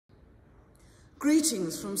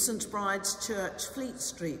Greetings from St Bride's Church, Fleet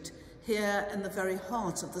Street, here in the very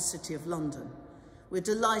heart of the City of London. We're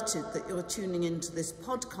delighted that you're tuning into this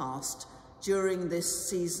podcast during this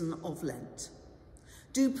season of Lent.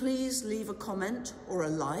 Do please leave a comment or a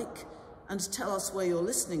like and tell us where you're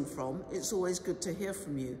listening from. It's always good to hear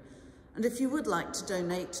from you. And if you would like to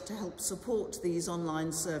donate to help support these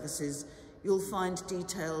online services, you'll find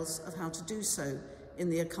details of how to do so in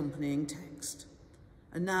the accompanying text.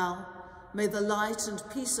 And now, may the light and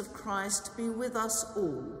peace of Christ be with us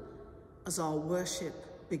all as our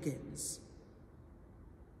worship begins.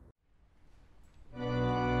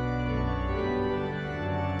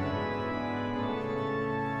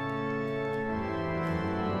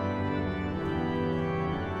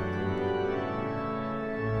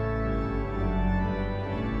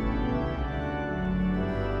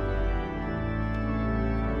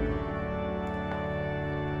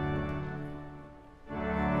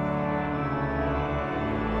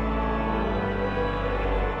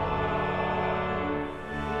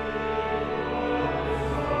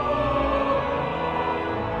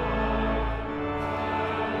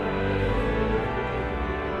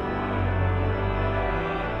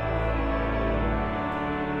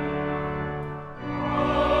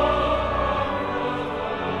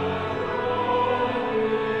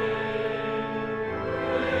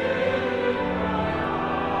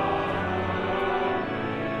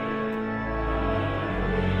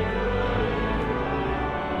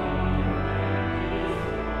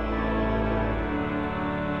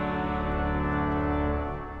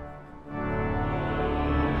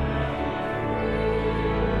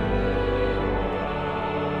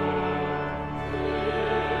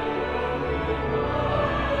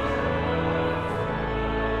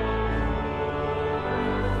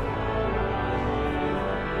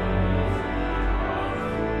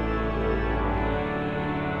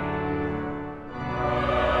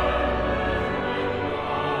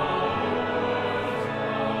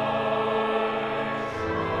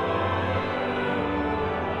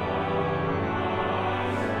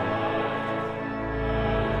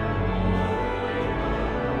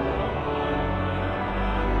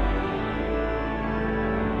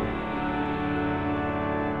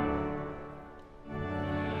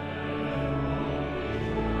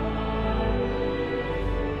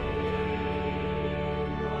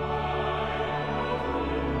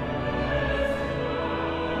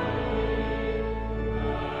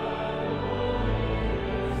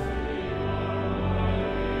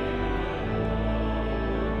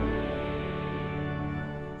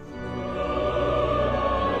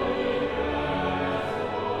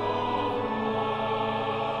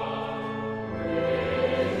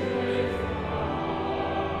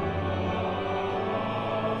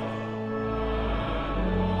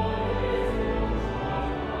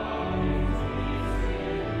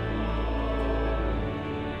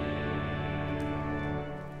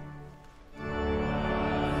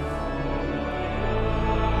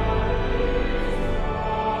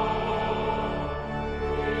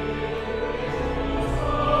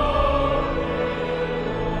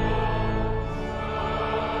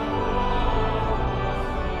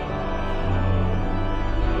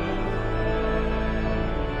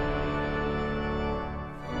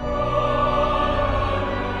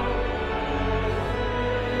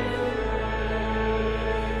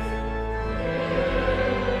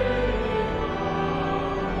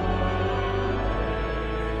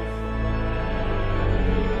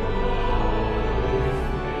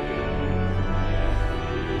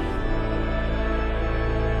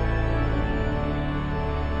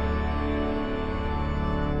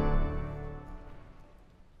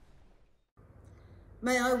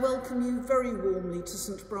 May I welcome you very warmly to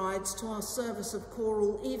St Bride's to our service of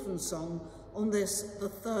choral Evensong on this, the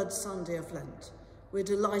third Sunday of Lent. We're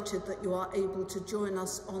delighted that you are able to join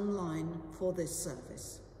us online for this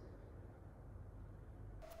service.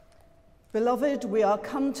 Beloved, we are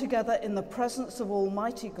come together in the presence of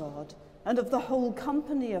Almighty God and of the whole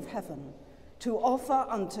company of heaven to offer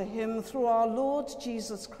unto him through our Lord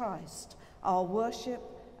Jesus Christ our worship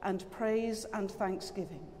and praise and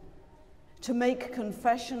thanksgiving, to make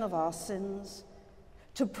confession of our sins,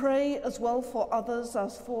 to pray as well for others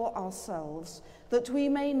as for ourselves, that we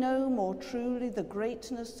may know more truly the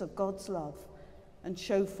greatness of God's love and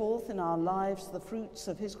show forth in our lives the fruits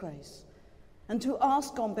of his grace, and to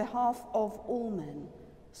ask on behalf of all men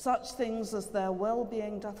such things as their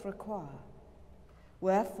well-being doth require.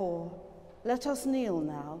 Wherefore, let us kneel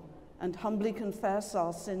now and humbly confess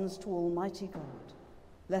our sins to Almighty God.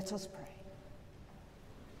 Let us pray.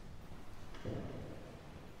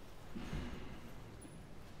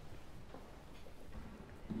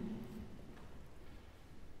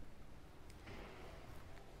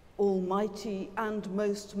 Almighty and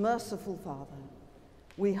most merciful Father,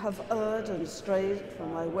 we have erred and strayed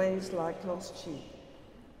from thy ways like lost sheep.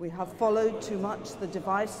 We have followed too much the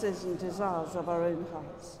devices and desires of our own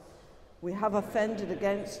hearts. We have offended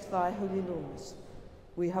against thy holy laws.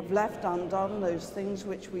 We have left undone those things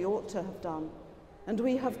which we ought to have done, and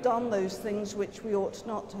we have done those things which we ought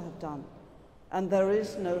not to have done, and there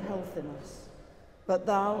is no health in us. But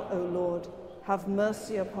thou, O Lord, have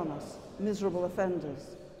mercy upon us, miserable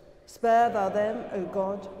offenders. Spare thou them, O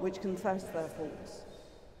God, which confess their faults.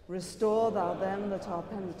 Restore thou them that are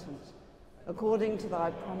penitent, according to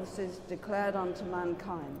thy promises declared unto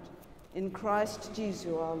mankind, in Christ Jesus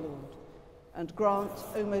our Lord. And grant,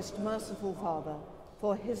 O most merciful Father,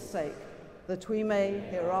 for his sake, that we may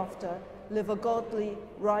hereafter live a godly,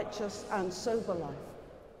 righteous, and sober life,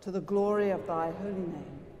 to the glory of thy holy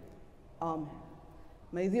name. Amen.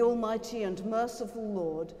 May the Almighty and merciful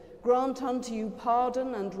Lord grant unto you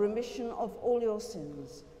pardon and remission of all your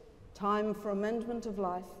sins, time for amendment of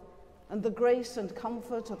life, and the grace and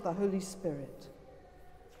comfort of the Holy Spirit.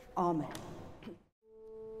 Amen.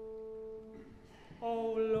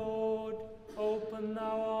 O Lord, open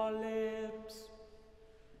thou our lips,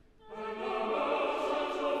 and our mouths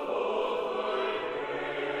shall show forth thy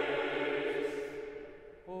praise.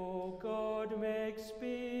 O God, make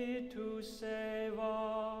speed to save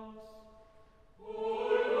us. O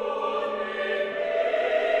Lord, make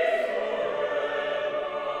peace forever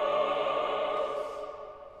us.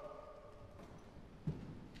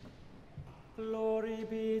 Glory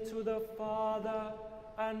be to the Father,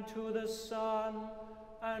 and to the Son,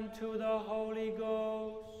 and to the Holy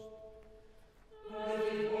Ghost. As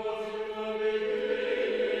it was in the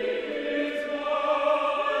beginning, is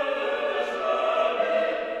now, and ever shall be,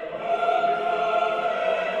 world without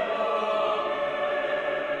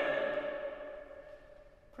end.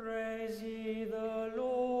 Praise ye the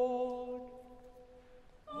Lord.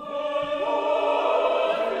 The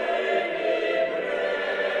Lord may be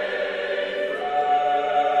praised.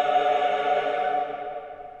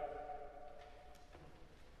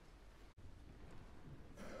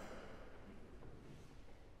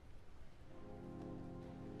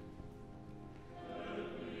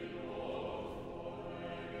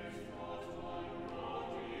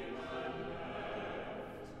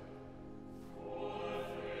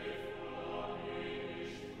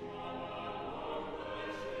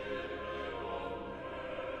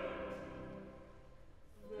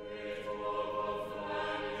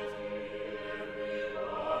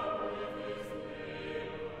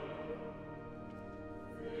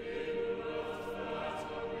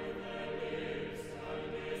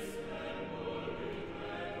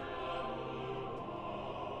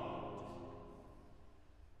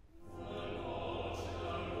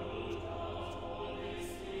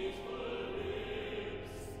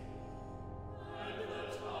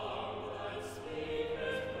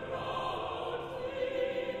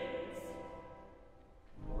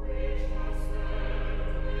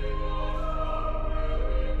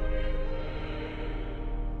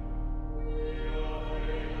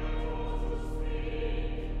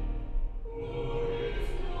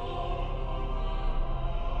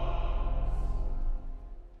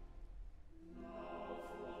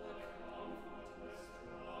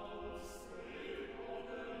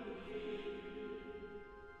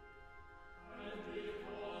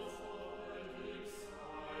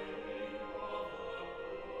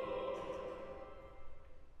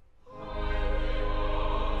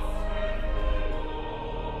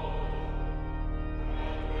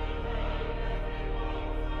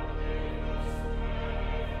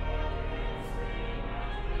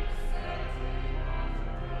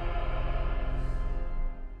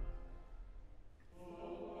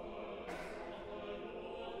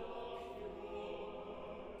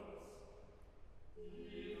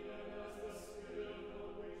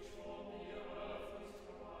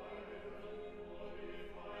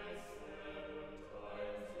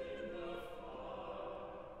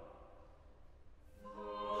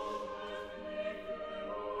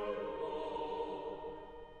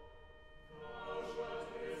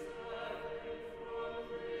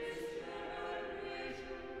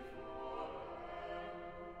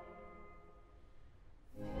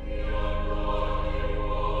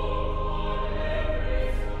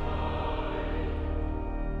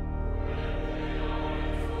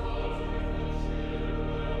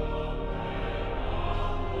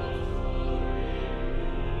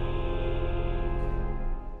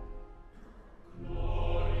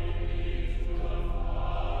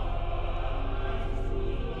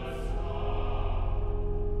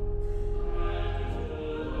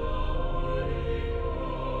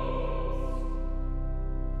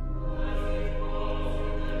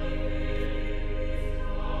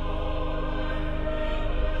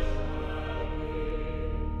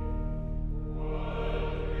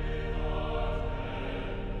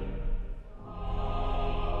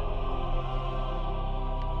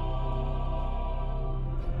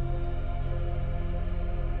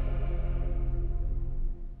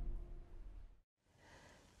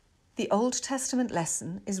 The Old Testament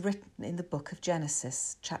lesson is written in the book of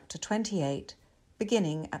Genesis, chapter 28,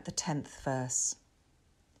 beginning at the 10th verse.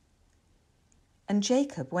 And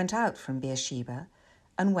Jacob went out from Beersheba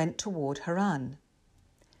and went toward Haran.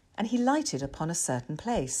 And he lighted upon a certain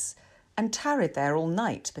place, and tarried there all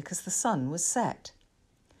night, because the sun was set.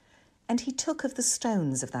 And he took of the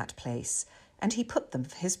stones of that place, and he put them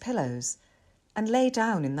for his pillows, and lay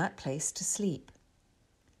down in that place to sleep.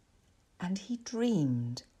 And he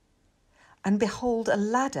dreamed, and behold, a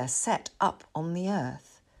ladder set up on the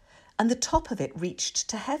earth, and the top of it reached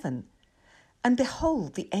to heaven. And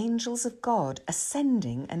behold, the angels of God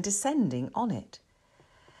ascending and descending on it.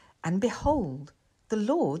 And behold, the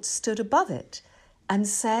Lord stood above it, and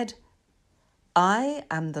said, I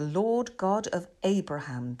am the Lord God of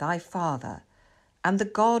Abraham thy father, and the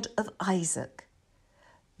God of Isaac.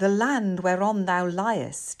 The land whereon thou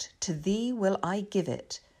liest, to thee will I give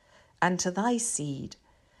it, and to thy seed.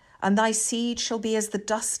 And thy seed shall be as the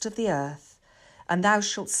dust of the earth, and thou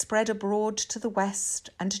shalt spread abroad to the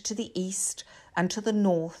west, and to the east, and to the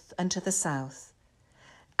north, and to the south.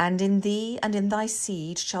 And in thee and in thy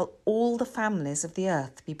seed shall all the families of the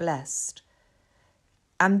earth be blessed.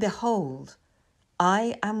 And behold,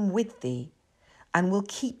 I am with thee, and will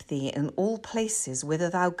keep thee in all places whither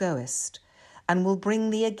thou goest, and will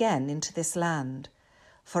bring thee again into this land.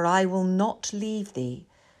 For I will not leave thee,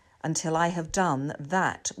 until I have done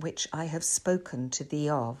that which I have spoken to thee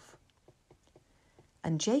of.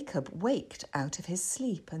 And Jacob waked out of his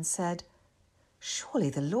sleep and said, Surely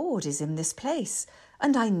the Lord is in this place,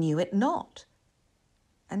 and I knew it not.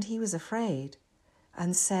 And he was afraid,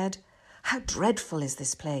 and said, How dreadful is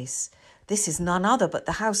this place! This is none other but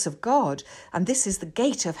the house of God, and this is the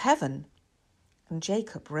gate of heaven. And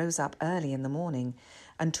Jacob rose up early in the morning,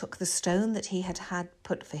 and took the stone that he had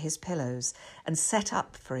put for his pillows, and set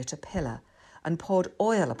up for it a pillar, and poured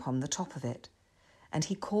oil upon the top of it. And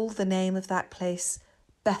he called the name of that place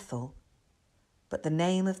Bethel, but the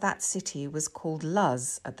name of that city was called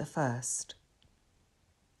Luz at the first.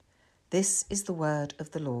 This is the word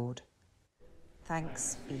of the Lord.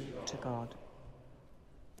 Thanks be to God.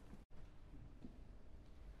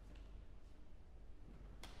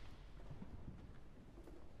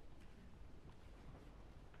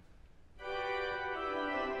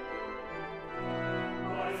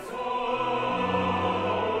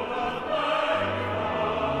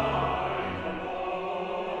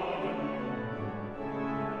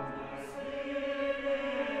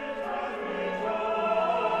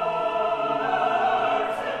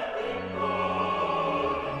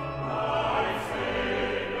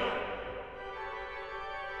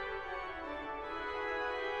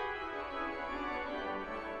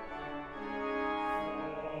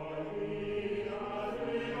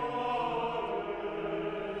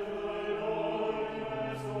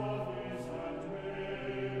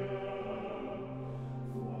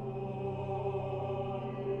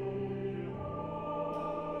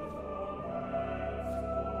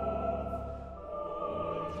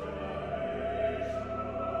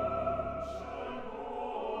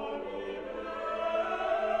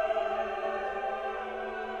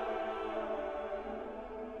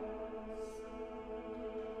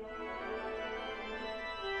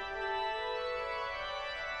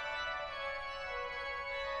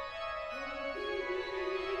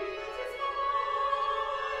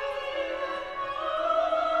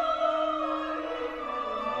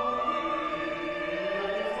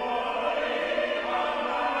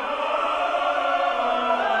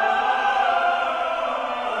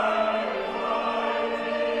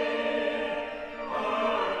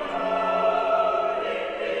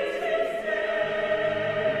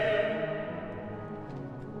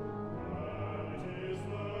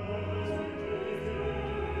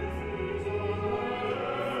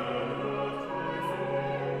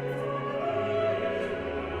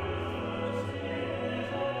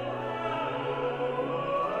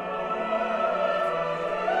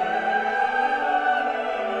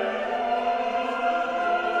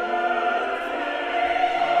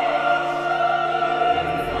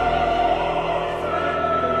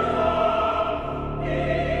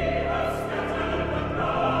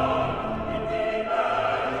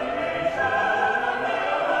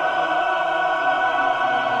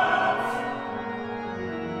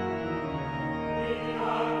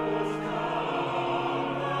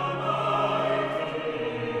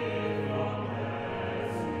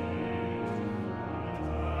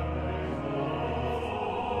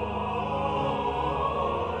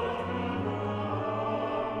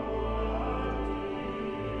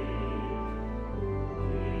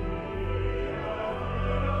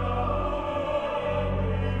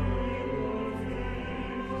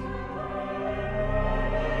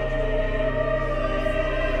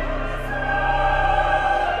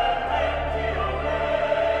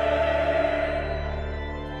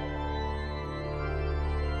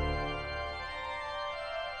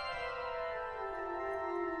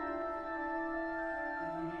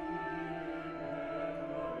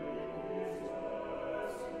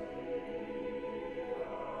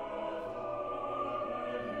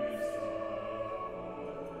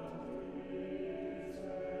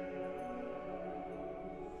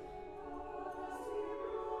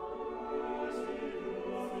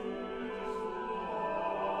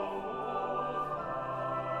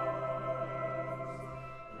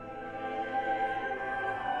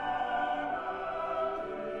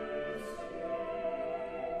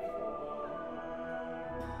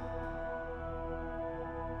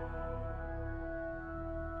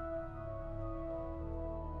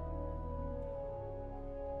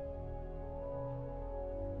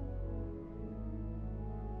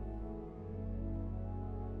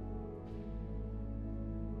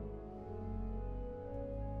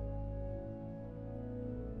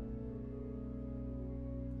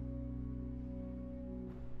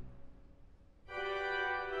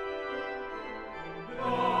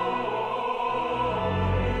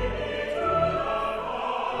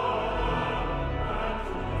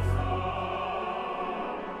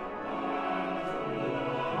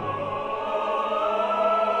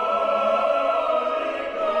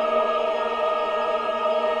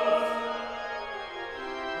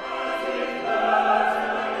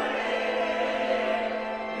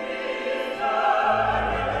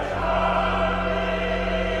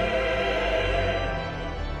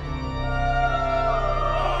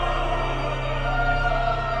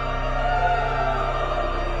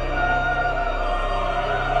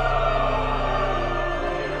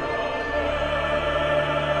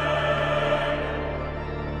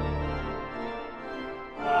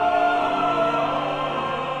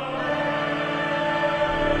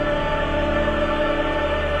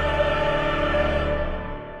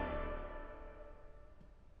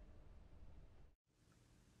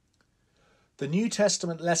 The New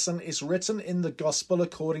Testament lesson is written in the Gospel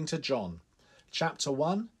according to John, chapter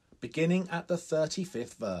 1, beginning at the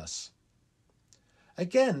 35th verse.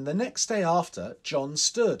 Again, the next day after, John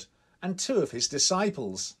stood, and 2 of his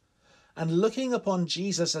disciples. And looking upon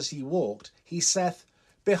Jesus as he walked, he saith,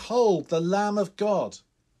 Behold the Lamb of God.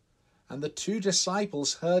 And the 2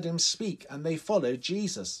 disciples heard him speak, and they followed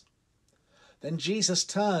Jesus. Then Jesus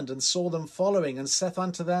turned and saw them following, and saith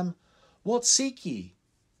unto them, What seek ye?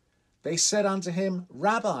 They said unto him,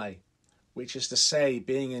 Rabbi, which is to say,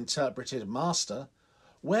 being interpreted, Master,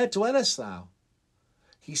 where dwellest thou?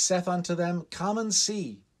 He saith unto them, Come and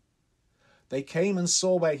see. They came and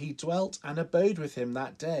saw where he dwelt, and abode with him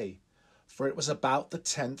that day, for it was about the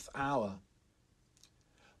 10th hour.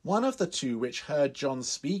 One of the 2 which heard John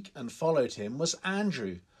speak and followed him was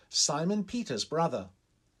Andrew, Simon Peter's brother.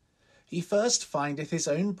 He first findeth his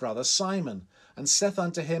own brother Simon, and saith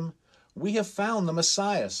unto him, We have found the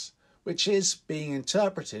Messiah, which is, being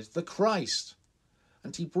interpreted, the Christ.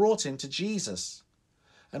 And he brought him to Jesus.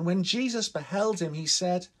 And when Jesus beheld him, he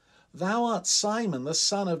said, Thou art Simon the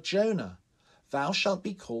son of Jonah. Thou shalt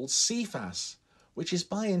be called Cephas, which is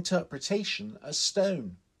by interpretation a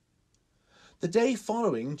stone. The day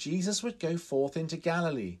following, Jesus would go forth into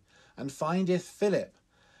Galilee, and findeth Philip,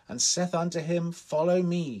 and saith unto him, Follow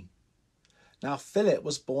me. Now Philip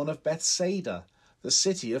was born of Bethsaida, the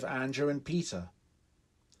city of Andrew and Peter.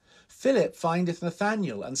 Philip findeth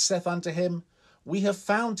Nathanael, and saith unto him, We have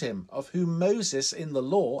found him, of whom Moses in the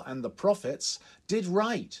law and the prophets did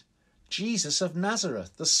write, Jesus of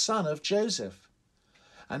Nazareth, the son of Joseph.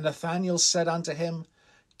 And Nathanael said unto him,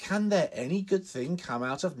 Can there any good thing come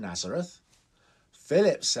out of Nazareth?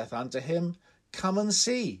 Philip saith unto him, Come and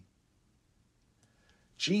see.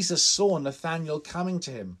 Jesus saw Nathanael coming to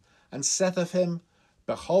him, and saith of him,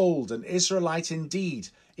 Behold, an Israelite indeed,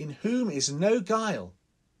 in whom is no guile.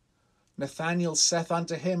 Nathanael saith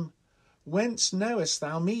unto him, Whence knowest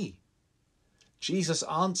thou me? Jesus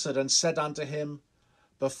answered and said unto him,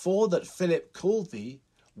 Before that Philip called thee,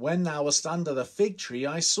 when thou wast under the fig tree,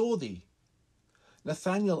 I saw thee.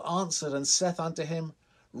 Nathanael answered and saith unto him,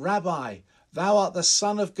 Rabbi, thou art the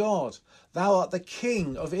Son of God, thou art the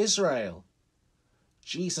King of Israel.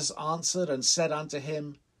 Jesus answered and said unto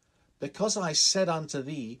him, Because I said unto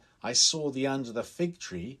thee, I saw thee under the fig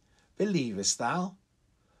tree, believest thou?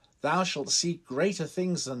 Thou shalt see greater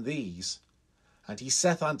things than these. And he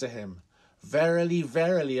saith unto him, Verily,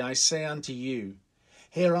 verily, I say unto you,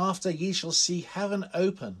 hereafter ye shall see heaven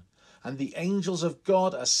open, and the angels of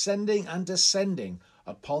God ascending and descending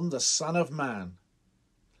upon the Son of Man.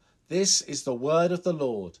 This is the word of the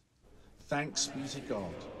Lord. Thanks be to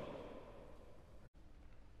God.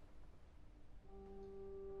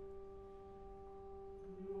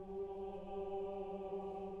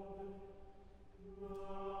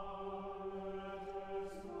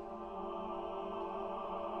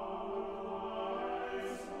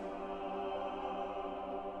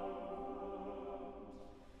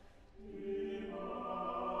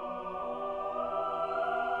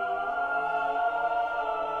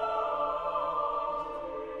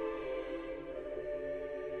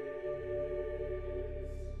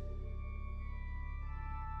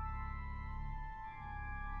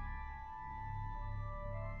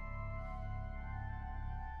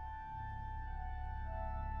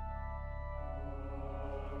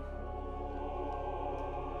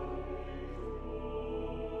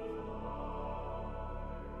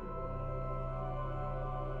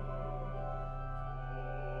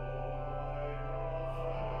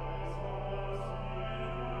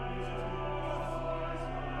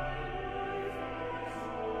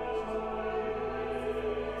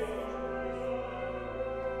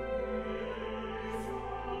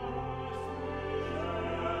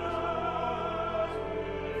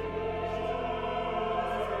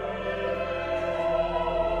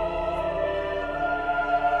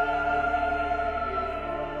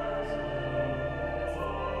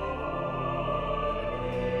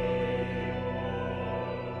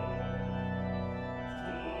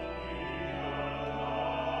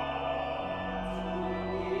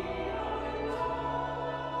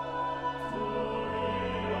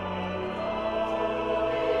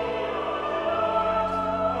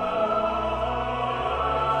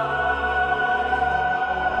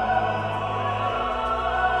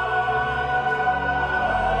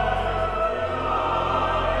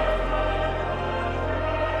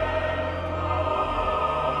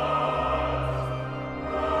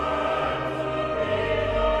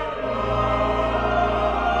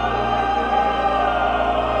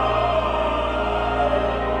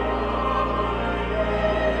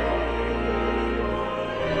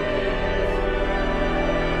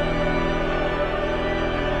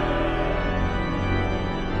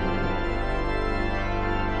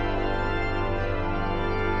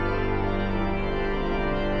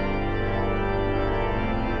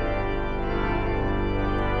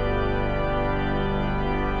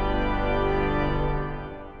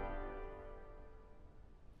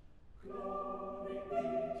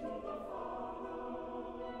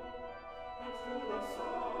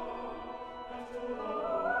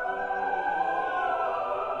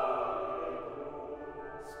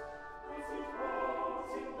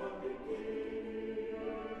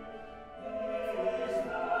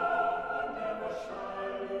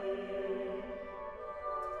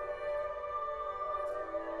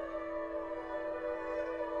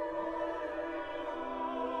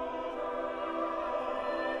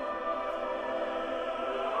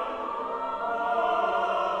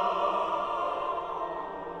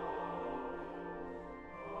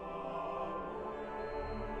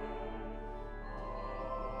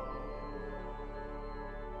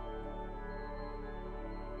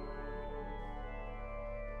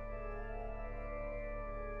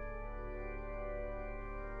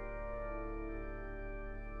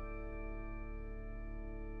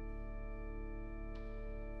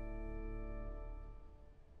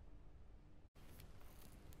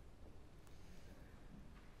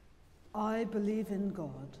 I believe in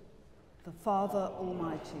God, the Father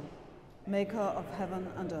Almighty, maker of heaven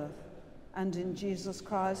and earth, and in Jesus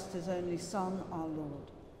Christ, his only Son, our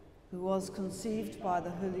Lord, who was conceived by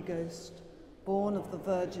the Holy Ghost, born of the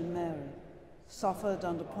Virgin Mary, suffered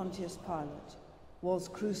under Pontius Pilate, was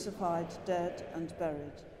crucified, dead, and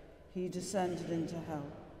buried. He descended into hell.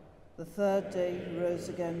 The third day he rose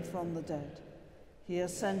again from the dead. He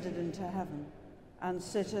ascended into heaven, and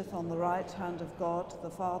sitteth on the right hand of God, the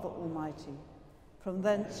Father Almighty. From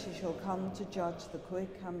thence he shall come to judge the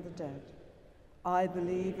quick and the dead. I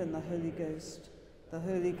believe in the Holy Ghost, the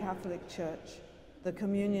Holy Catholic Church, the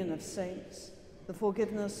communion of saints, the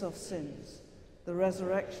forgiveness of sins, the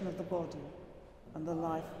resurrection of the body, and the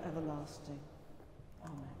life everlasting.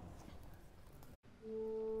 Amen.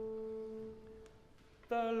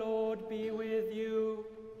 The Lord be with you.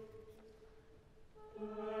 And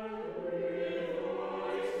with thy spirit.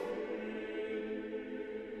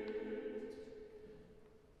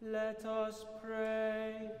 Let us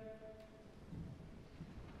pray.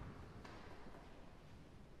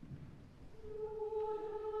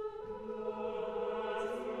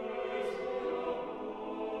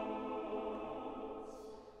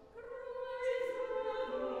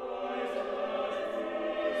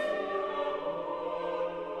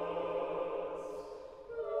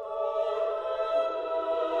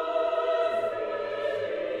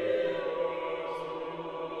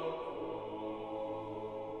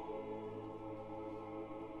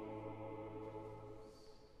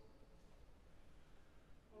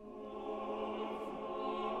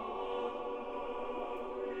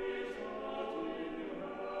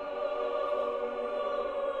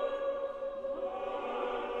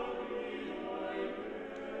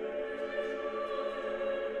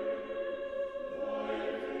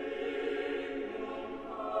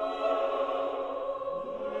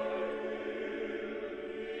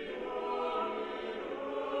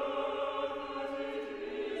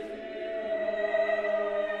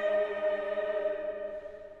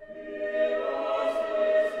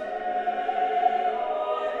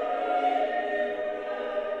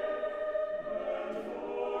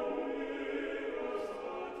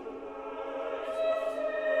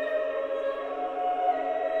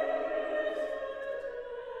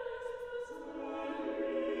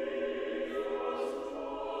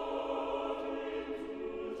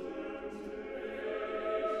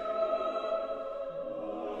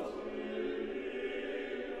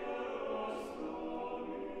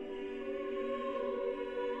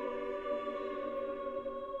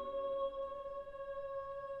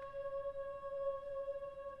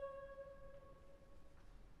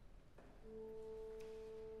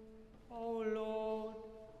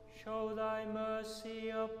 Show thy mercy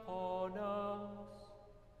upon us.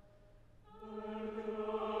 And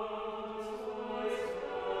grant thy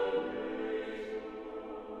salvation.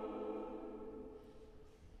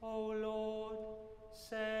 O Lord,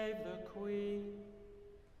 save the Queen.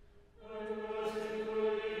 And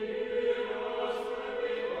mercifully hear us when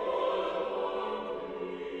we call upon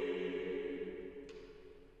thee.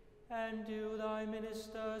 Endue thy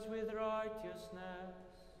ministers with righteousness.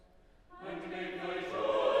 And make thy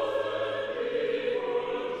chosen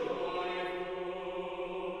people joyful.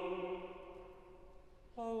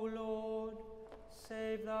 O Lord,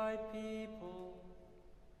 save thy people.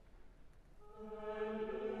 And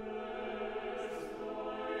bless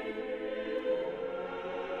thy inheritance.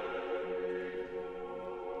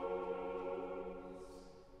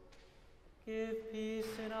 Give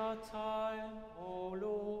peace in our time, O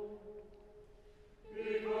Lord.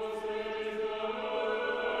 Because there is a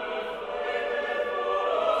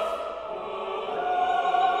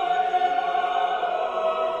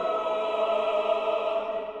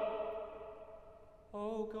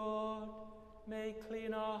may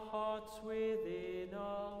clean our hearts within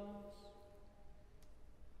us.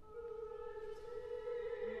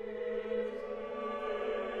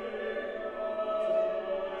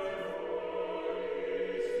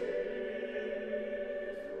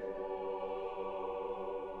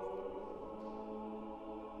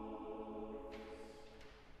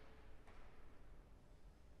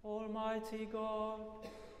 Almighty God,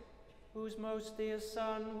 whose most dear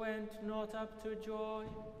Son went not up to joy,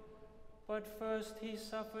 but first he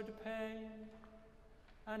suffered pain,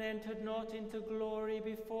 and entered not into glory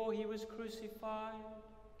before he was crucified.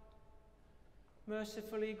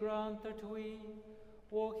 Mercifully grant that we,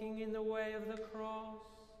 walking in the way of the cross,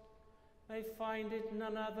 may find it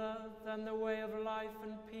none other than the way of life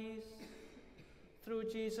and peace, through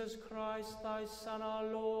Jesus Christ, thy Son, our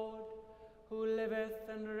Lord, who liveth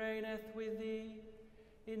and reigneth with thee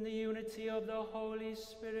in the unity of the Holy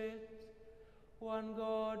Spirit, one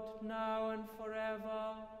God, now and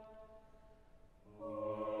forever.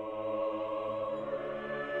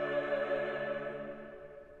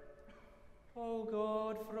 O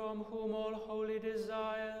God, from whom all holy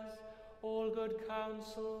desires, all good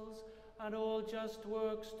counsels, and all just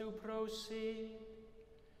works do proceed,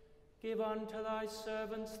 give unto thy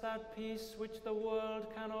servants that peace which the world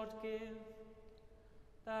cannot give,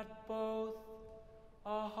 that both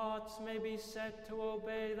our hearts may be set to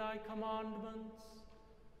obey thy commandments,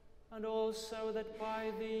 and also that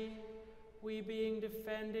by thee we, being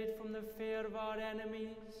defended from the fear of our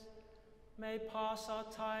enemies, may pass our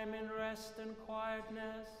time in rest and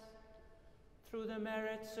quietness, through the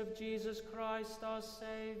merits of Jesus Christ our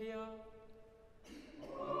Saviour.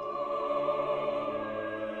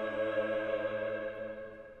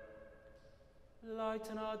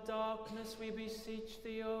 Lighten our darkness, we beseech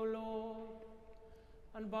thee, O Lord,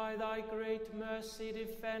 and by thy great mercy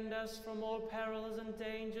defend us from all perils and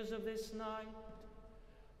dangers of this night,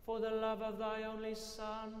 for the love of thy only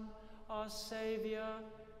Son, our Saviour,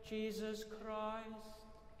 Jesus Christ.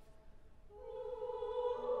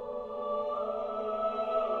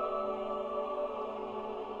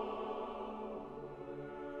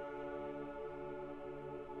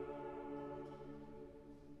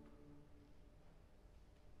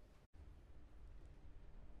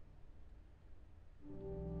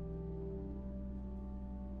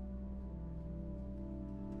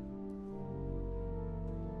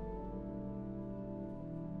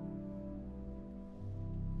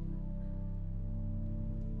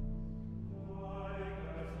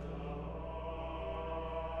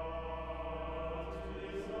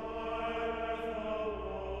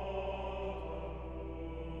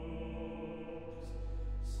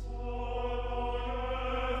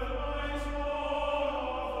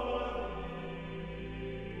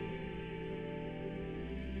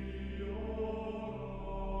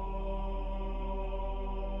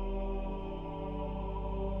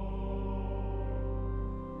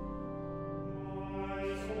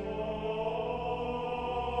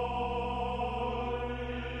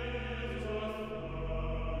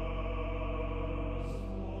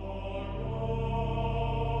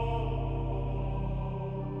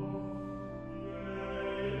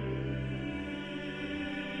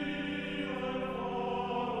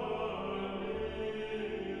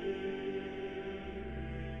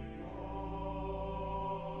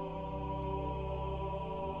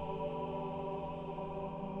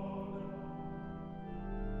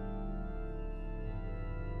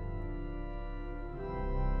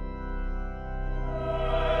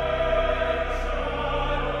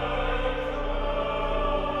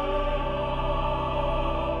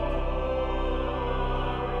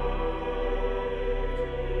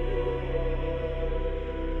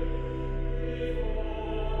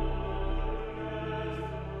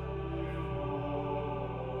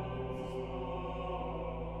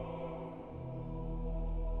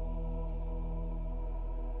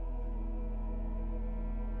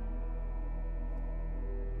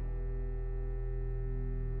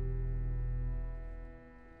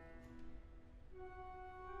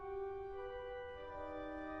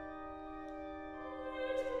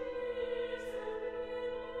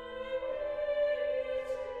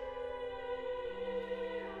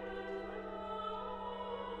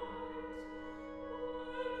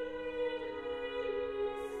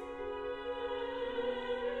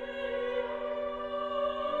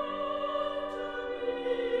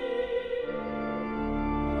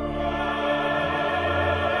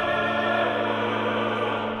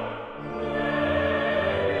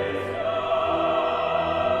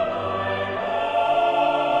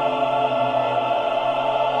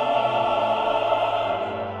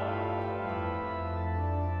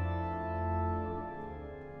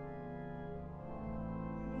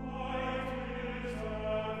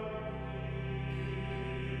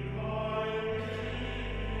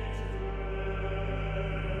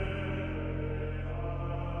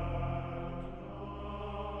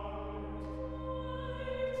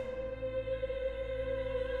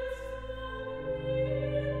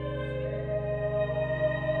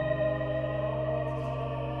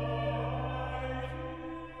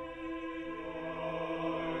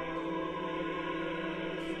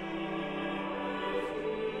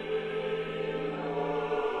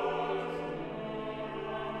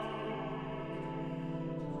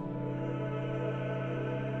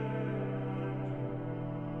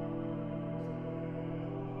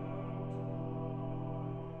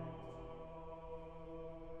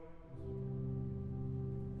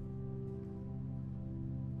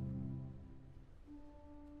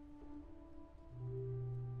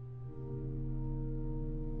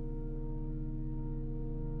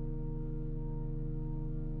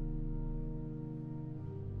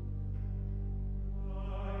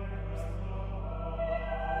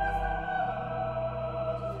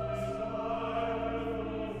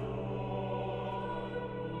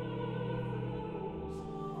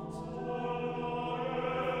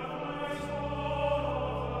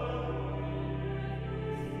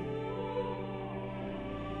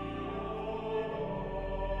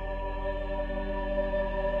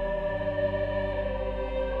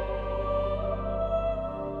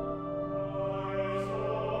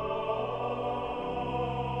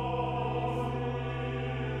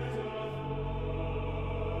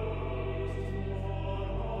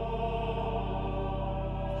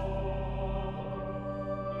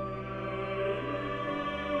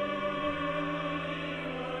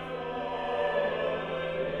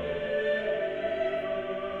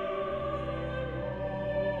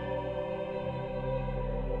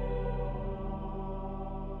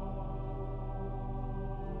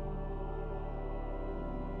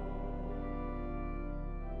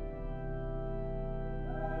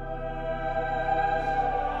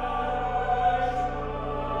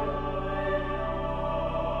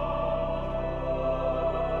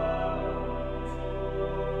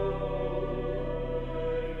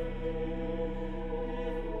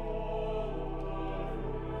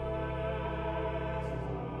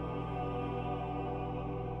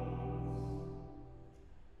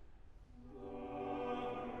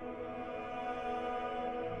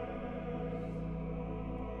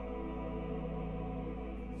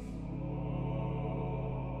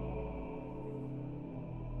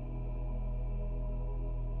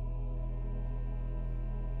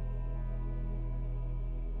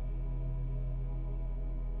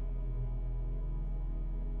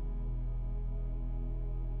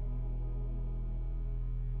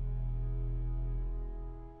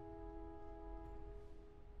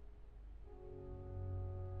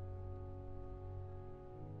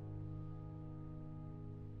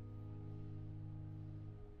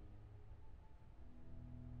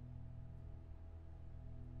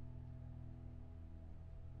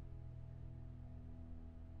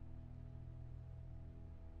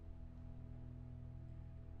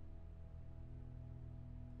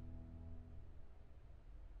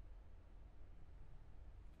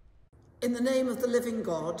 In the name of the living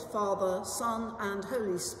God, Father, Son, and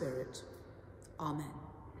Holy Spirit. Amen.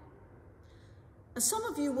 As some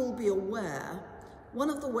of you will be aware,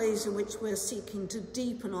 one of the ways in which we're seeking to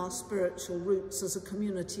deepen our spiritual roots as a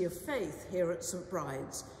community of faith here at St.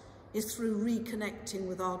 Bride's is through reconnecting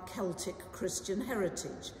with our Celtic Christian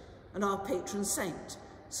heritage and our patron saint,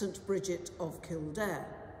 St. Bridget of Kildare.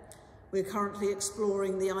 We're currently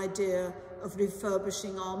exploring the idea of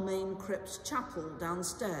refurbishing our main crypt chapel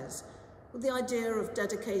downstairs, with the idea of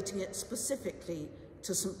dedicating it specifically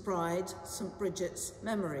to St. Bride, St. Bridget's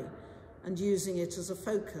memory, and using it as a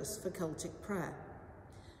focus for Celtic prayer.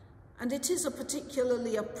 And it is a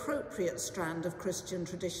particularly appropriate strand of Christian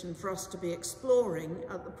tradition for us to be exploring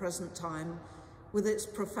at the present time, with its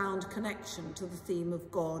profound connection to the theme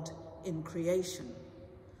of God in creation.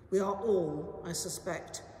 We are all, I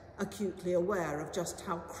suspect, acutely aware of just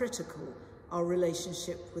how critical our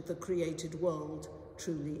relationship with the created world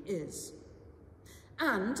truly is.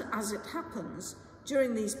 And, as it happens,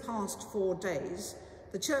 during these past 4 days,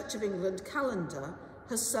 the Church of England calendar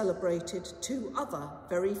has celebrated 2 other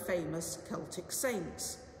very famous Celtic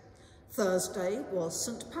saints. Thursday was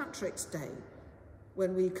St. Patrick's Day,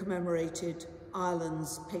 when we commemorated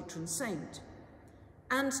Ireland's patron saint.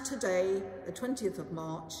 And today, the 20th of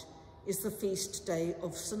March, is the feast day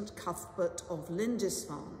of St. Cuthbert of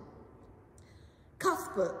Lindisfarne.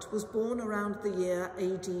 Cuthbert was born around the year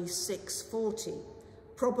AD 640,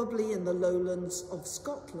 probably in the lowlands of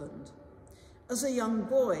Scotland. As a young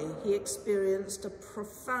boy, he experienced a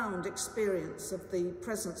profound experience of the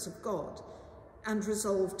presence of God and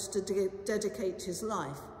resolved to dedicate his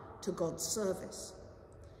life to God's service.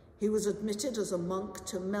 He was admitted as a monk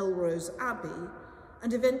to Melrose Abbey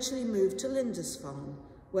and eventually moved to Lindisfarne,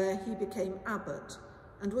 where he became abbot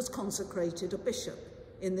and was consecrated a bishop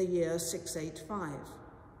in the year 685.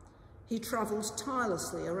 He travelled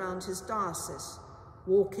tirelessly around his diocese,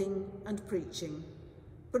 walking and preaching,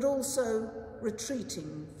 but also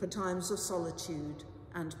retreating for times of solitude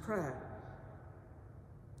and prayer.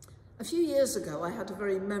 A few years ago, I had a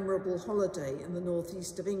very memorable holiday in the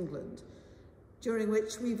northeast of England, during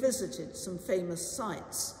which we visited some famous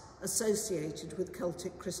sites associated with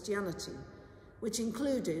Celtic Christianity, which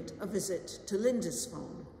included a visit to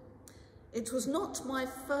Lindisfarne. It was not my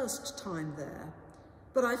first time there,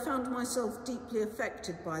 but I found myself deeply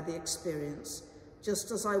affected by the experience,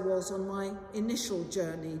 just as I was on my initial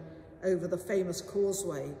journey over the famous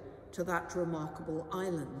causeway to that remarkable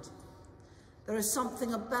island. There is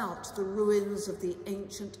something about the ruins of the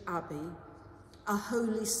ancient abbey, a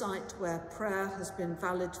holy site where prayer has been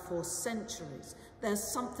valid for centuries. There's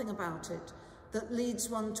something about it that leads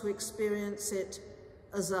one to experience it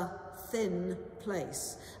as a thin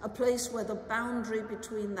place, a place where the boundary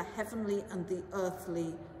between the heavenly and the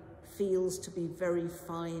earthly feels to be very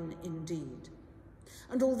fine indeed.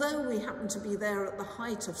 And although we happened to be there at the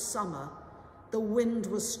height of summer, the wind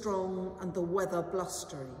was strong and the weather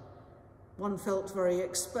blustery. One felt very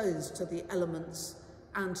exposed to the elements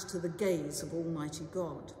and to the gaze of Almighty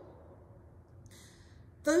God.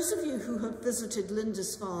 Those of you who have visited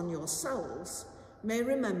Lindisfarne yourselves may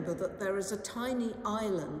remember that there is a tiny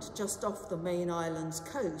island just off the main island's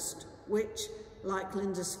coast, which, like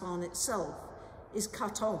Lindisfarne itself, is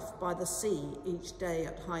cut off by the sea each day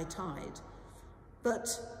at high tide,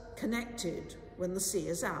 but connected when the sea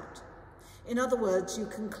is out. In other words, you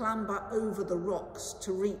can clamber over the rocks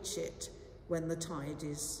to reach it when the tide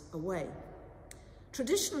is away.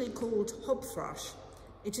 Traditionally called Hobthrush,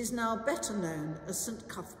 it is now better known as St.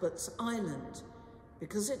 Cuthbert's Island,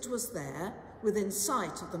 because it was there, within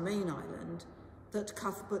sight of the main island, that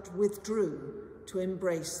Cuthbert withdrew to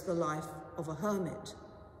embrace the life of a hermit.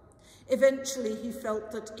 Eventually, he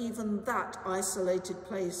felt that even that isolated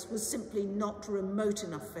place was simply not remote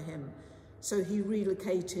enough for him, so he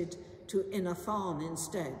relocated to Innerfarne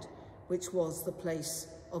instead, which was the place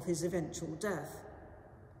of his eventual death.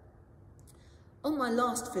 On my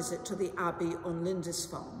last visit to the Abbey on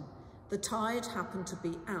Lindisfarne, the tide happened to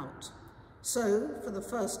be out, so for the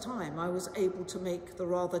first time I was able to make the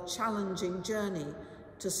rather challenging journey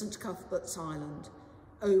to St. Cuthbert's Island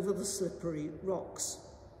over the slippery rocks.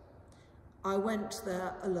 I went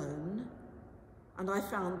there alone, and I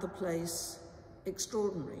found the place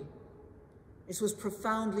extraordinary. It was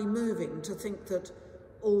profoundly moving to think that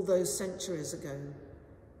all those centuries ago,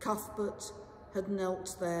 Cuthbert had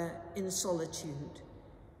knelt there in solitude,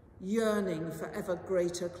 yearning for ever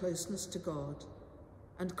greater closeness to God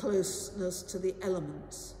and closeness to the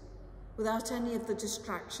elements, without any of the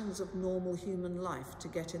distractions of normal human life to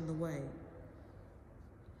get in the way.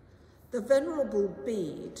 The Venerable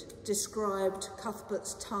Bede described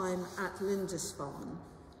Cuthbert's time at Lindisfarne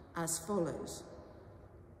as follows.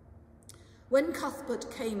 When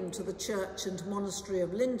Cuthbert came to the church and monastery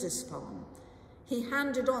of Lindisfarne, he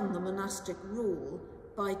handed on the monastic rule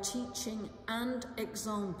by teaching and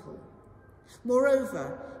example.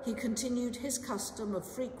 Moreover, he continued his custom of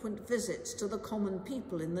frequent visits to the common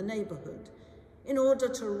people in the neighbourhood in order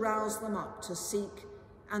to rouse them up to seek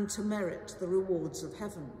and to merit the rewards of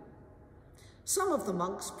heaven. Some of the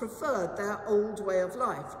monks preferred their old way of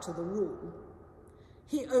life to the rule.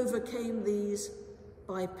 He overcame these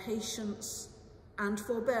by patience and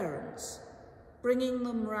forbearance, bringing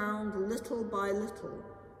them round little by little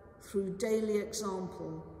through daily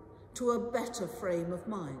example to a better frame of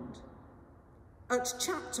mind. At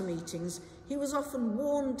chapter meetings, he was often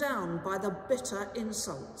worn down by the bitter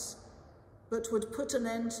insults, but would put an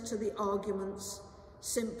end to the arguments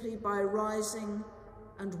simply by rising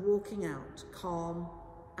and walking out, calm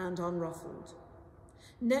and unruffled.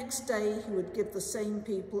 Next day, he would give the same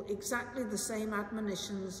people exactly the same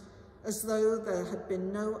admonitions as though there had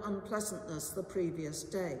been no unpleasantness the previous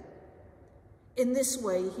day. In this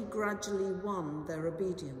way, he gradually won their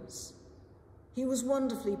obedience. He was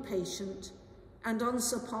wonderfully patient and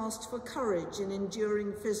unsurpassed for courage in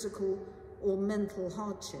enduring physical or mental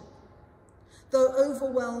hardship. Though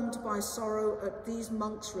overwhelmed by sorrow at these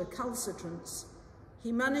monks' recalcitrance,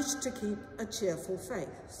 he managed to keep a cheerful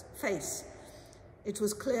face. It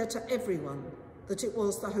was clear to everyone that it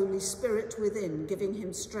was the Holy Spirit within giving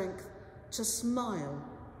him strength to smile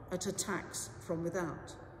at attacks from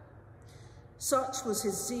without. Such was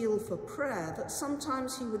his zeal for prayer that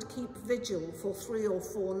sometimes he would keep vigil for 3 or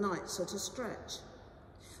 4 nights at a stretch.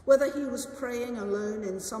 Whether he was praying alone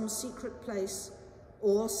in some secret place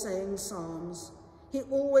or saying psalms, he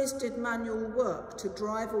always did manual work to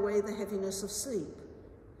drive away the heaviness of sleep,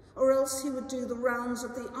 or else he would do the rounds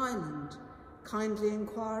of the island, kindly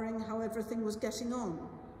inquiring how everything was getting on,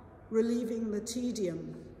 relieving the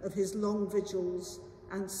tedium of his long vigils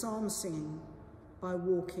and psalm singing by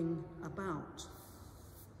walking about.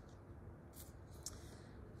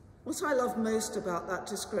 What I love most about that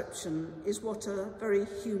description is what a very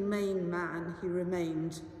humane man he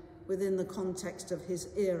remained within the context of his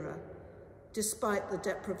era, despite the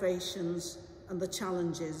deprivations and the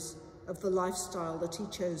challenges of the lifestyle that he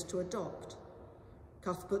chose to adopt.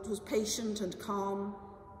 Cuthbert was patient and calm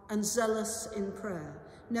and zealous in prayer,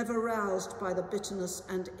 never roused by the bitterness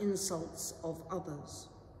and insults of others.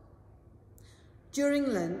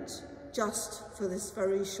 During Lent, just for this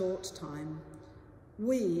very short time,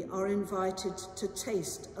 we are invited to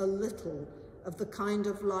taste a little of the kind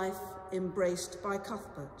of life embraced by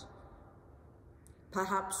Cuthbert.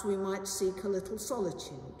 Perhaps we might seek a little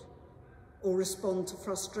solitude or respond to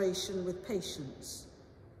frustration with patience,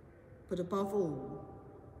 but above all,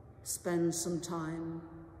 spend some time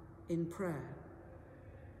in prayer.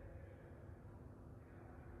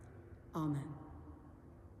 Amen.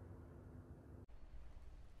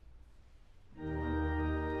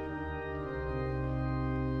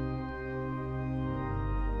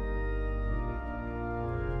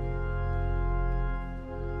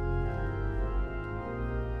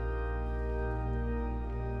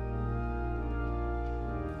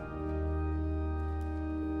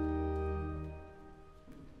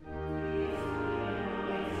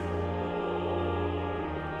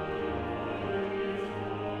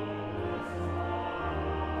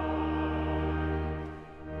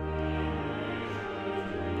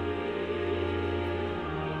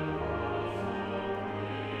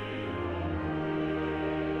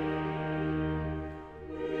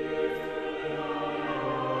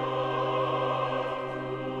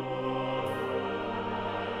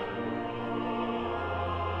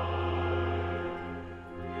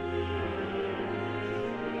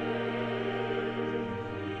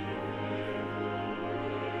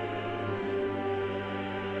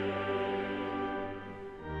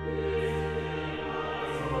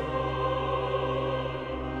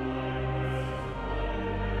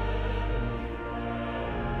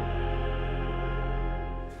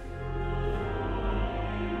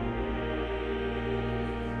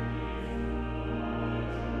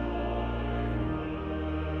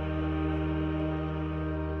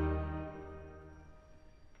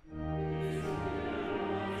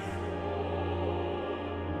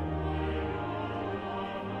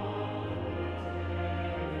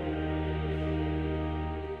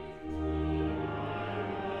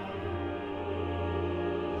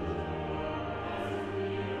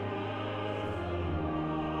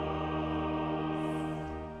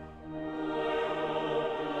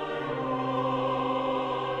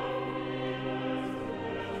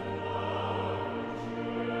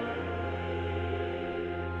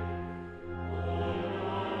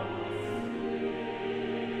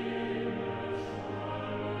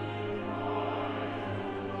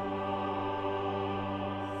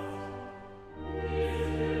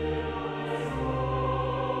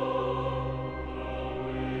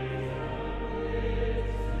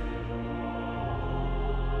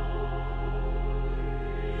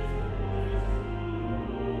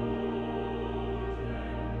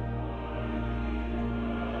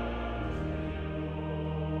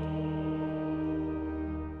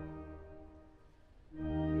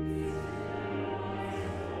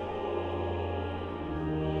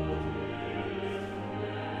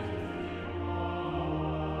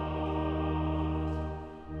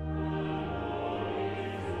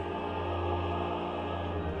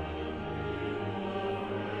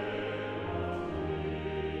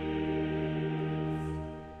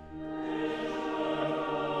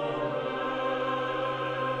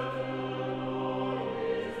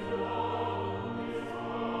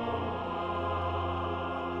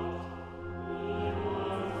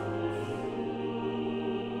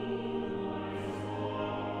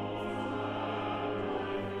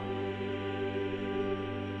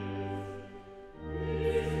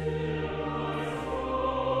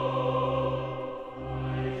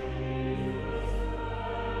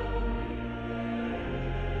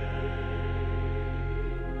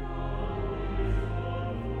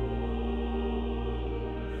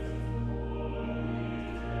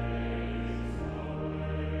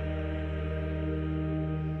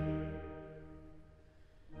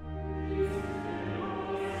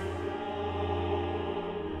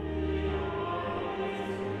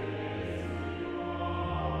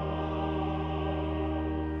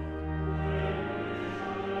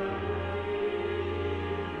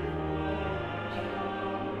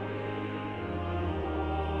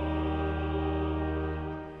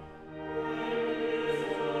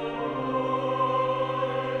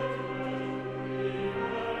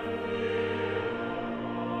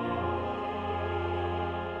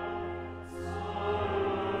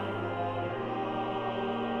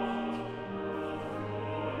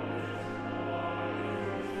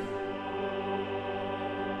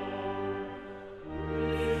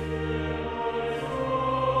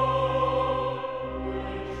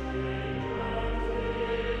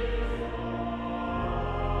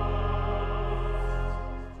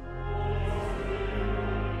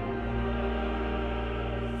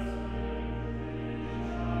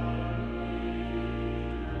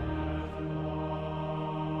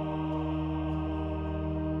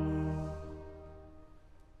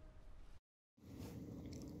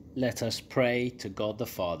 Let us pray to God the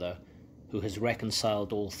Father, who has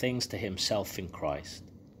reconciled all things to himself in Christ.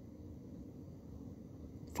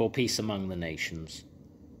 For peace among the nations,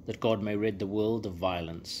 that God may rid the world of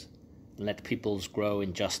violence, and let peoples grow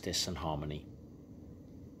in justice and harmony.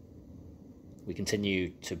 We continue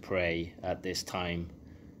to pray at this time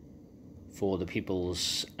for the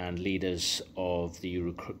peoples and leaders of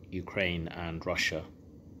the Ukraine and Russia.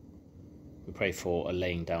 We pray for a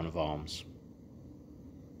laying down of arms.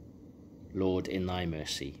 Lord, in thy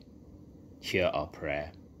mercy, hear our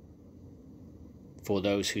prayer. For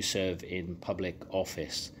those who serve in public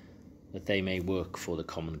office, that they may work for the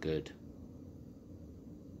common good.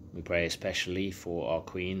 We pray especially for our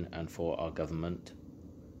Queen and for our government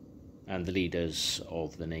and the leaders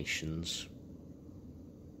of the nations.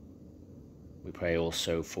 We pray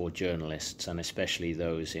also for journalists and especially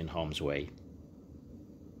those in harm's way.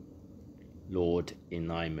 Lord, in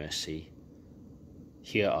thy mercy,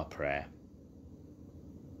 hear our prayer.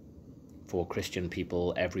 For Christian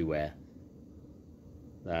people everywhere,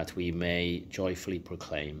 that we may joyfully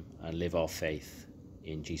proclaim and live our faith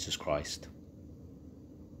in Jesus Christ.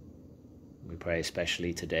 We pray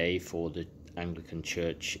especially today for the Anglican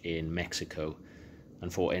Church in Mexico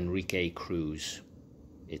and for Enrique Cruz,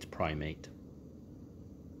 its primate.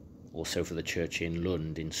 Also for the church in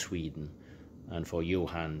Lund in Sweden and for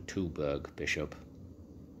Johan Tuberg, Bishop.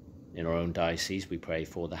 In our own diocese we pray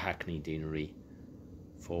for the Hackney Deanery,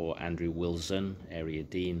 for Andrew Wilson, Area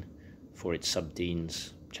Dean, for its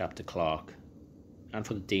sub-deans, chapter clerk, and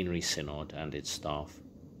for the Deanery Synod and its staff.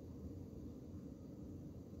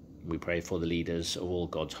 We pray for the leaders of all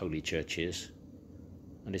God's holy churches,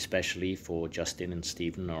 and especially for Justin and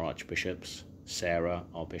Stephen, our archbishops, Sarah,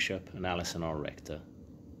 our bishop, and Alison, our rector.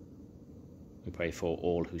 We pray for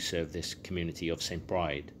all who serve this community of St.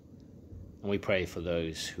 Bride, and we pray for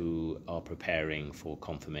those who are preparing for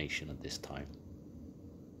confirmation at this time.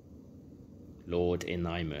 Lord, in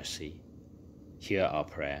thy mercy, hear our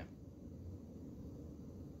prayer.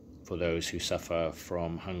 For those who suffer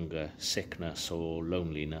from hunger, sickness, or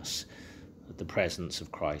loneliness, that the presence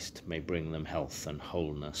of Christ may bring them health and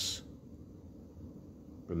wholeness.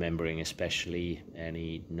 Remembering especially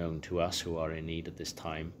any known to us who are in need at this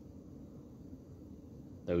time,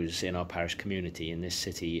 those in our parish community in this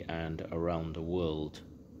city and around the world,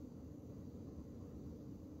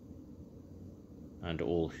 and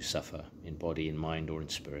all who suffer in body, in mind, or in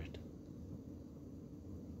spirit.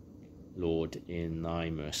 Lord, in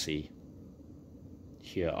thy mercy,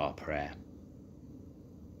 hear our prayer.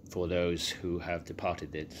 For those who have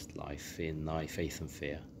departed this life in thy faith and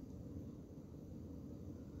fear,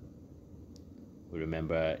 we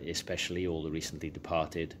remember especially all the recently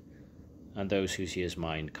departed and those whose year's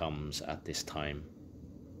mind comes at this time.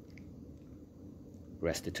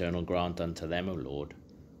 Rest eternal grant unto them, O Lord,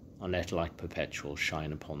 and let light perpetual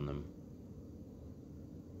shine upon them.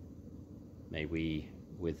 May we,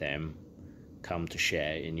 with them, come to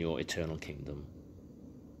share in your eternal kingdom.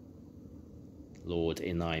 Lord,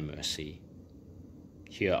 in thy mercy,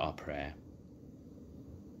 hear our prayer.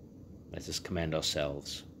 Let us commend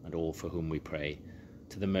ourselves and all for whom we pray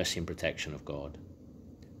to the mercy and protection of God.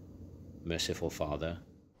 Merciful Father,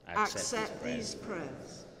 accept these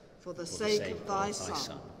prayers for the sake of thy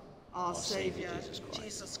Son, our Saviour,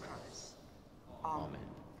 Jesus Christ. Amen.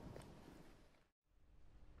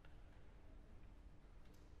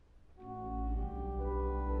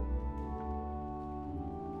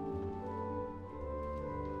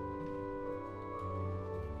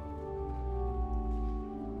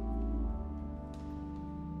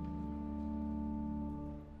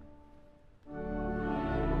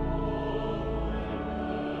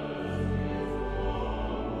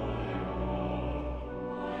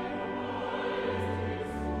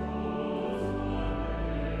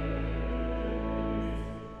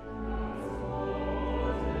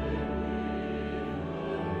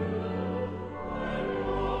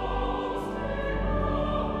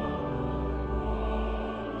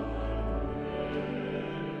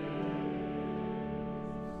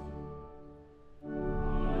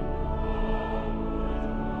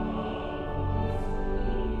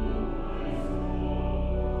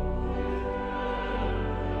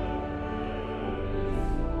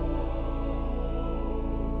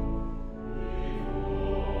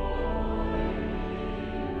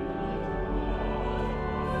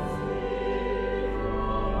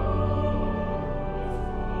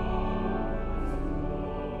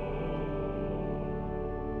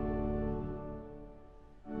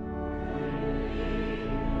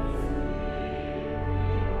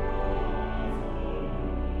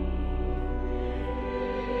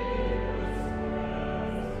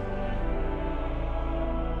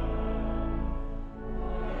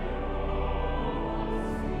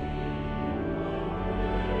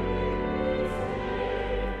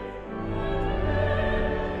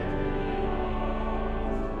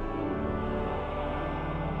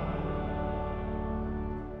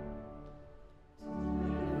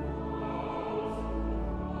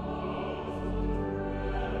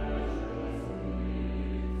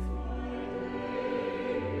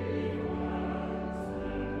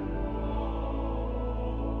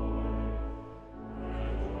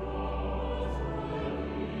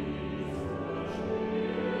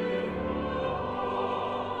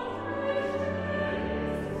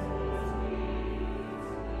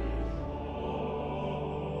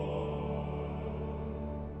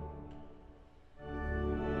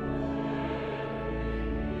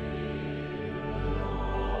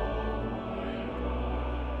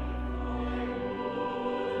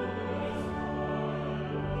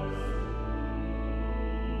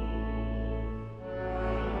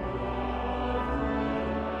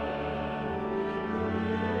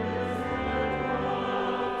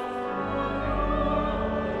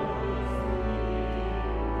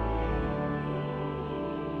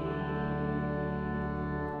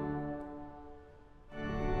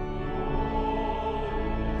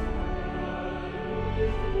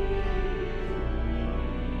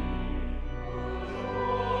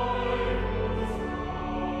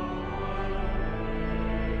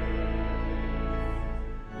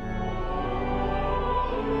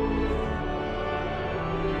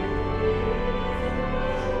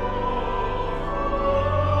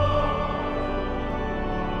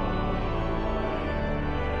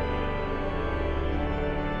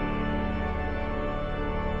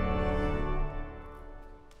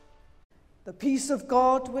 The peace of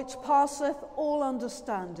God, which passeth all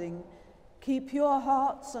understanding, keep your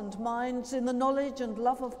hearts and minds in the knowledge and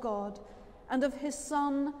love of God and of his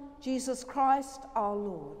Son, Jesus Christ our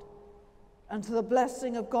Lord. And the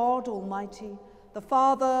blessing of God Almighty, the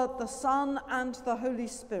Father, the Son, and the Holy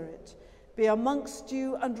Spirit, be amongst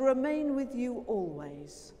you and remain with you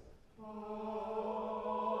always. Amen.